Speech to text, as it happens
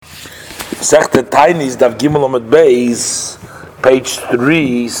Sechta Tainis Dav Gimel Amud Beis, page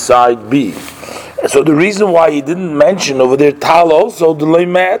 3, side B. So the reason why he didn't mention over there Tal also the Loi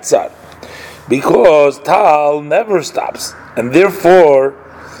Me'etzar, because Tal never stops, and therefore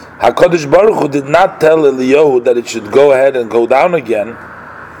HaKadosh Baruch Hu did not tell Eliyahu that it should go ahead and go down again,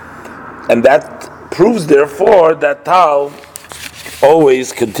 and that proves therefore that Tal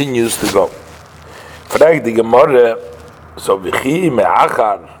always continues to go. Frag the Gemara, so V'chi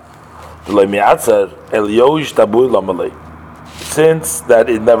Me'achar since that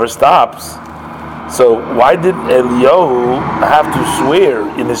it never stops, so why did Eliyahu have to swear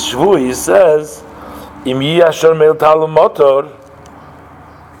in his shvu? He says,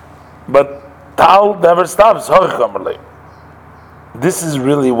 but Tal never stops. This is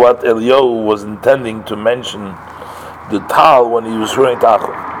really what Eliyahu was intending to mention, the Tal, when he was swearing to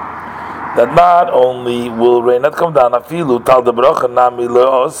Achor. That not only will rain not come down, afilu tal de bracha nami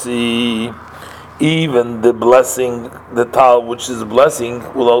le'osi, even the blessing, the tal, which is a blessing,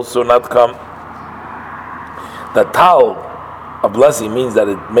 will also not come. The tal, a blessing, means that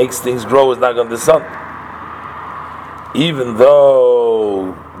it makes things grow, is not going to the sun. Even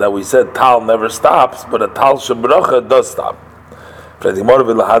though that we said tal never stops, but a tal shebracha does stop. So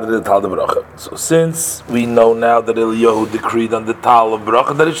since we know now that Eliyahu decreed on the tal of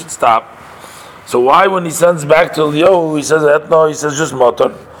bracha that it should stop, so why when he sends back to Eliyahu, he says no, he says just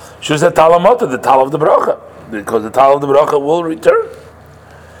motor. Should have said tal motor, the tal of the bracha, because the tal of the bracha will return.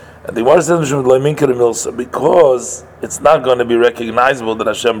 And the Gemara says because it's not going to be recognizable that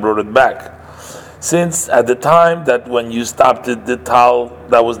Hashem brought it back. Since at the time that when you stopped it, the tal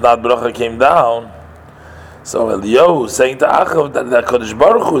that was not bracha came down, so Eliyahu is saying to Achav that Kodesh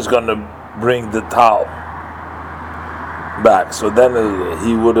Baruch Hu is going to bring the tal back. So then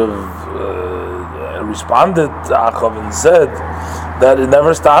he would have responded to Achav and said that it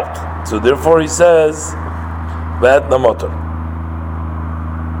never stopped. So therefore he says that no motor.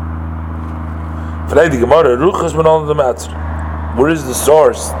 Where is the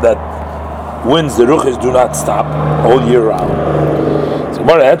source that winds, the ruchas do not stop all year round? So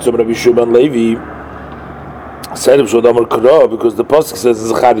Gemara answered Rabbi Shimon Levi said because the pasuk says in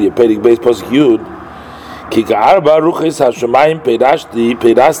Zechariah, Perik Beis pasuk Yud, Ki ka'arba ruchis hashemayim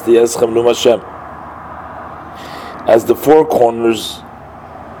peirasti es chamnum Hashem. As the four corners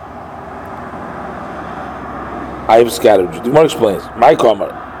I have scattered. The Gemara explains, my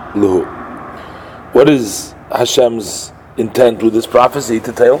kamar luhu. What is Hashem's intent with this prophecy?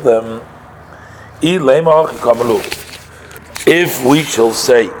 To tell them, if we shall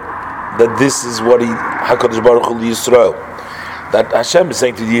say that this is what HaKadosh Baruch Hu Yisrael, that Hashem is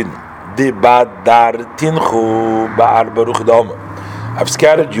saying to the Yidden, I've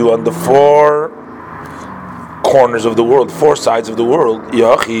scattered you on the four corners of the world, four sides of the world.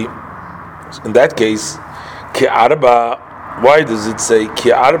 In that case, why does it say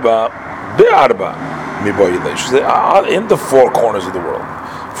in the four corners of the world,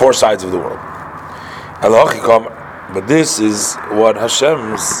 four sides of the world? But this is what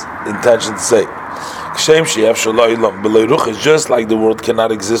Hashem's intention to say. Just like the world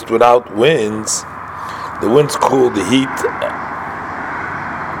cannot exist without winds, the winds cool the heat.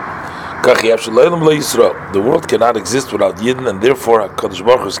 The world cannot exist without Yidden, and therefore HaKadosh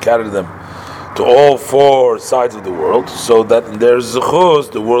Baruch Hu scattered them to all four sides of the world, so that in their zechus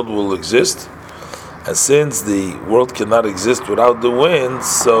the world will exist. And since the world cannot exist without the wind,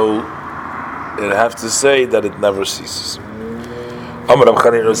 so it have to say that it never ceases.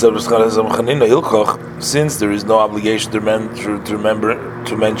 Since there is no obligation to remember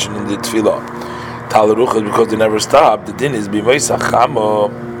to mention in the tefillah Tal Ruchas because they never stop, the din is b'meisach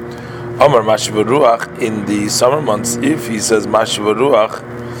chamo Amar Mashiv Ruach in the summer months. If he says Mashiv Ruach,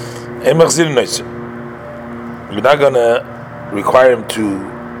 we're not going to require him to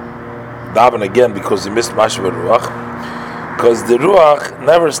daven again because he missed Mashiv Ruach, because the Ruach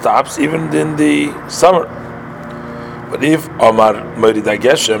never stops even in the summer. But if Omar Morid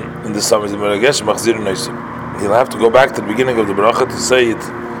HaGeshem in the summer is Morid HaGeshem, he'll have to go back to the beginning of the bracha to say it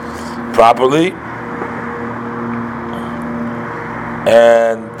properly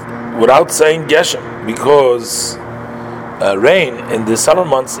and without saying Geshem, because rain in the summer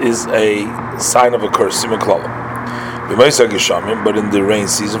months is a sign of a curse, but in the rain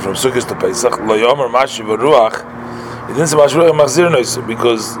season from Sukkot to Pesach, Lo Yomer Mashiv Ruach, it didn't say Mashiv Ruach Machzir Noisem,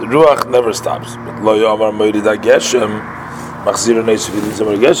 because Ruach never stops. But Lo Yomer Morid HaGeshem Machzir Noisem, if he didn't say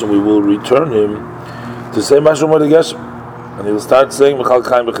Morid HaGeshem, we will return him to say Mashiv Morid HaGeshem, and he will start saying Mechal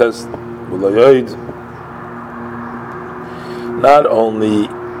Chaim B'Chesed. Not only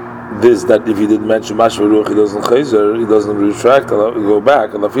this, that if he didn't mention Mashva Ruach, he doesn't chazer, he doesn't retract, go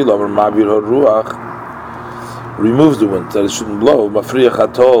back, removes the wind, that it shouldn't blow, Mafriach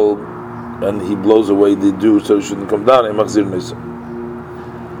Atol, and he blows away the dew so it shouldn't come down,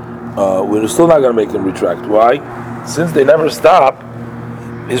 we're still not going to make him retract. Why? Since they never stop,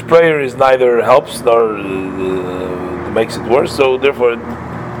 his prayer is neither helps nor makes it worse, so therefore it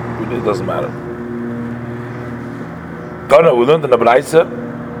doesn't matter. Tana, we learned in the Braisa,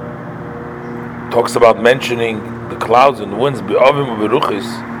 talks about mentioning the clouds and the winds,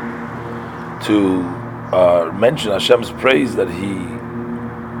 to mention Hashem's praise that He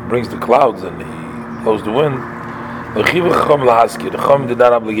brings the clouds and He blows the wind. The Chacham did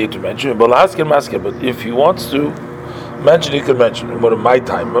not obligate to mention it, but if he wants to mention, he can mention it. But in my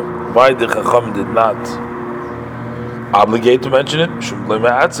time, why the Chacham did not obligate to mention it?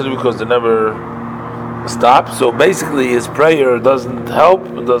 Because they never stop. So basically, his prayer doesn't help,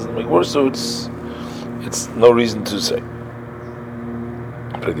 it doesn't make worse. So it's no reason to say.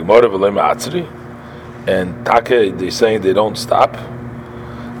 And Take, they're saying they don't stop.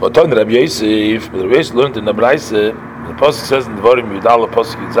 But Rabbi Yosef learned in the Braise, the Pasuk says in the Dvarim Yudal,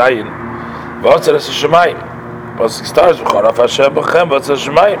 Pasuk Yitzayin, V'otzer es Hashemayim. Pasuk starts V'charav Hashem b'chem v'otzer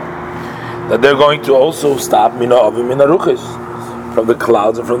Hashemayim. That they're going to also stop Mina Avim Mina Ruchis, from the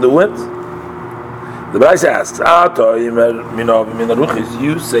clouds and from the wind. The Braise asks,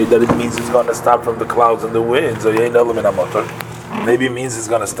 you say that it means it's going to stop from the clouds and the winds, or maybe it means it's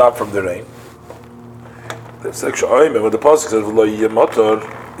going to stop from the rain. The section when the pasuk says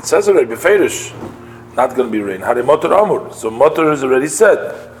it says already beferish, not going to be rain. Hari motor amur. So motor is already said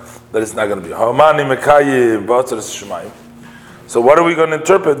that it's not going to be. Hamani mekayim v'atzeres shemayim. So what are we going to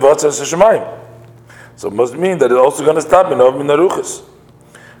interpret v'atzeres shemayim? So it must mean that it's also going to stop min aruchas,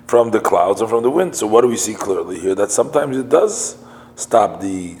 from the clouds and from the wind. So what do we see clearly here? That sometimes it does stop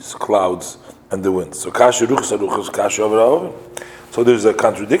the clouds and the wind. So kasha ruchas aruchas kasha avra. So there's a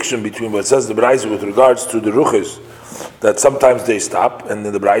contradiction between what says the Braise with regards to the ruchas, that sometimes they stop, and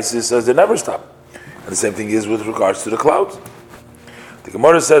then the Braise says they never stop. And the same thing is with regards to the clouds. The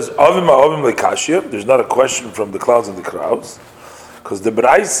Gemara says, Avim ha'avim lekashia, there's not a question from the clouds and the clouds, because the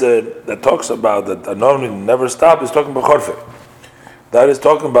Braise that talks about that anonim never stop is talking about chorfeh. That is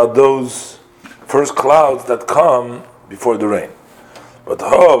talking about those first clouds that come before the rain. But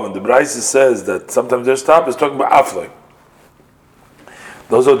when the Braise says that sometimes they stop, is talking about afloy.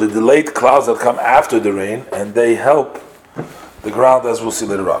 Those are the delayed clouds that come after the rain, and they help the ground, as we'll see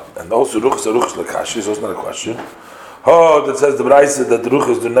later on. And also, ruchas lekashi, so it's not a question. That says the Braise that the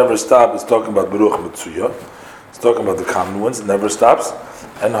ruchas do never stop is talking about beruch mitzuya. It's talking about the common ones, it never stops.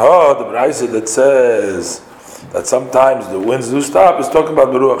 And the Braise that says that sometimes the winds do stop is talking about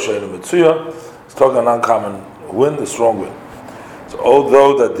beruch she'enu mitzuya. It's talking about uncommon wind, a strong wind. So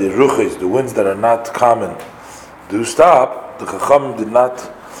although that the ruchas, the winds that are not common, do stop, the Chacham did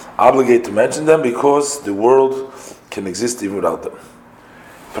not obligate to mention them because the world can exist even without them.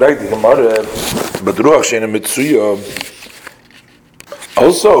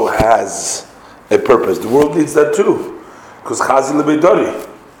 Also has a purpose. The world needs that too, because Chazi Lebeidori,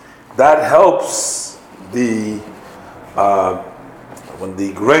 that helps the when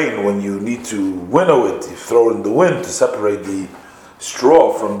the grain, when you need to winnow it, you throw it in the wind to separate the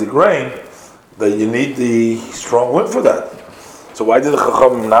straw from the grain, that you need the strong wind for that. So why did the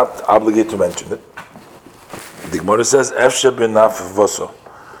Chacham not obligate to mention it? The Gemara says, "Efshe b'naf voso."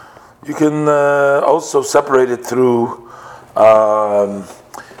 You can also separate it through a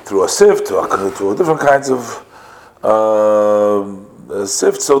sift, to different kinds of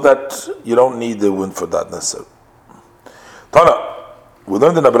sift, so that you don't need the wind for that necessarily. Tana, we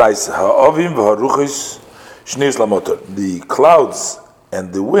learned in the Braise, "Ha'avim v'haruchis shneis lamotor." The clouds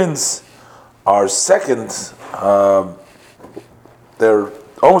and the winds are second. They're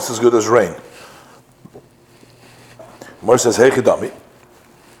almost as good as rain. Mor says, "Hey Chidami,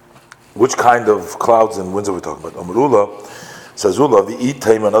 which kind of clouds and winds are we talking about?" Amrullah says, "Ula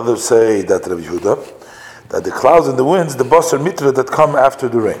v'i'item." And others say that Rabbi Yehuda, that the clouds and the winds, the basar mitra that come after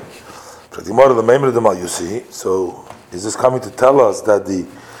the rain. So is this coming to tell us that the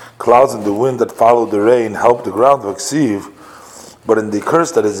clouds and the wind that follow the rain help the ground to receive? But in the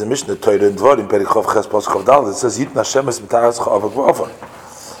curse that is in Mishnah Torah in Dvarim Perichov Ches Pasuk Dal, it says Yitna Hashem es mitayas cha'avak v'afar,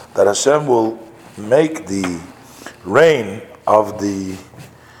 that Hashem will make the rain of the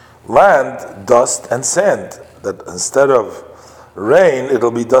land dust and sand. That instead of rain, it'll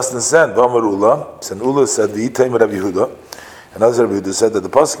be dust and sand. V'amarula, Ula said v'yitem Rabbi Yehuda, and others Rabbi Yehuda said that the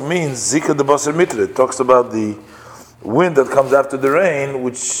pasuk means Zika the basar mitra. It talks about the wind that comes after the rain,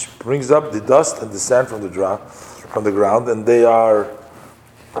 which brings up the dust and the sand from the ground, and they are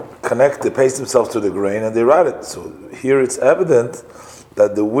connect, they paste themselves to the grain and they rot it. So here it's evident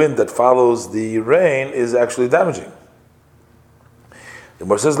that the wind that follows the rain is actually damaging. The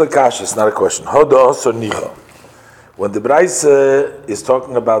Gemara says Lakash, it's not a question. Hoda also nicha. When the Braise is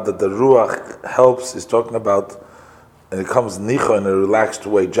talking about that the Ruach helps, is talking about, and it comes nicha in a relaxed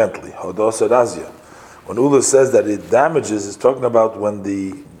way, gently. Hoda also razia. When Ula says that it damages, it's talking about when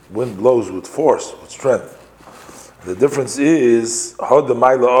the wind blows with force, with strength. The difference is hoda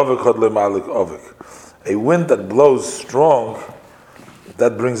maila ovik, hoda maila ovik. A wind that blows strong,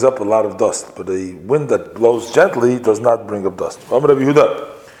 that brings up a lot of dust, but a wind that blows gently does not bring up dust. Rabbi Yehuda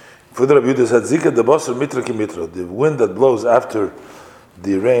said, "Zika the basar mitra ki mitra." The wind that blows after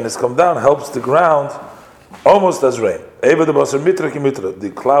the rain has come down helps the ground almost as rain. Eva the basar mitra ki mitra.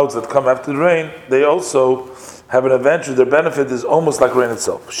 The clouds that come after the rain, they also have an advantage. Their benefit is almost like rain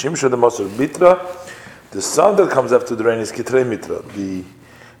itself. Shimsha the basar mitra. The sun that comes after the rain is kitrei mitra.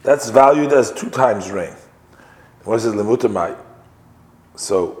 That's valued as 2 times rain. What is it? Lemutamai.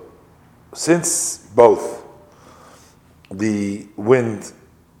 So, since both the wind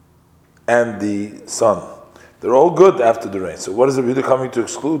and the sun, they're all good after the rain. So what is the Rebbe coming to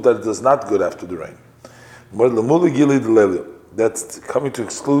exclude that it is not good after the rain? That's coming to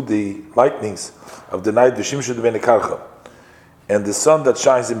exclude the lightnings of the night, and the sun that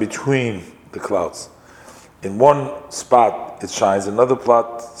shines in between the clouds. In one spot it shines, another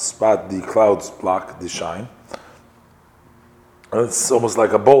spot the clouds block the shine. And it's almost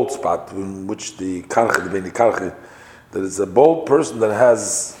like a bold spot in which the karche, that is a bold person that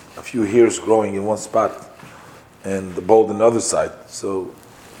has a few hairs growing in one spot and the bold on the other side. So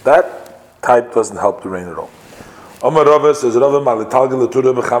that type doesn't help the rain at all. Omar Rava says that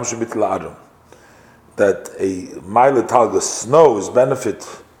a mile snow is benefit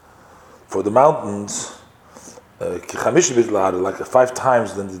for the mountains like 5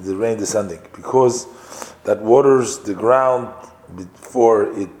 times than the rain descending, because that waters the ground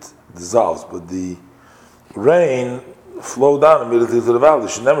before it dissolves, but the rain flow down immediately to the valley.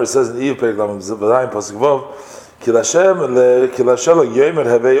 Shneimar says in Iyov Perek Lamed Zayin Pasuk Vav, Ki Lashem yomer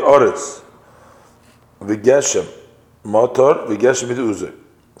havei oretz v'geshem motor v'geshem mid'uzeh.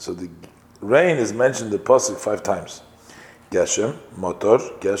 So the rain is mentioned in the Pasuk 5 times. Geshem, motor,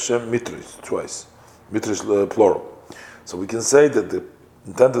 geshem, mitris, twice. Mitris plural. So we can say that the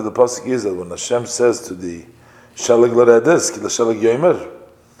intent of the Pasuk is that when Hashem says to the Shalag Laredis, Ki Lashem yomer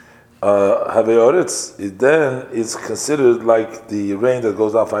havei oretz, it then is considered like the rain that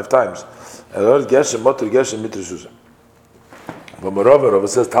goes down 5 times. Geshem, motor, geshem, mitris, uzeh. But Rava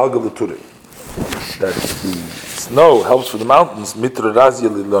says Talgal L'Turei, that the snow helps for the mountains, mitra razia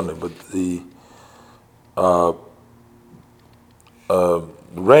lilone, but the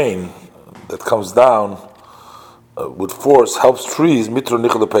rain that comes down with force helps trees, mitra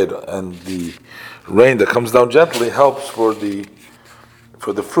nicholapeda, and the rain that comes down gently helps for the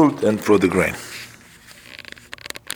fruit and for the grain.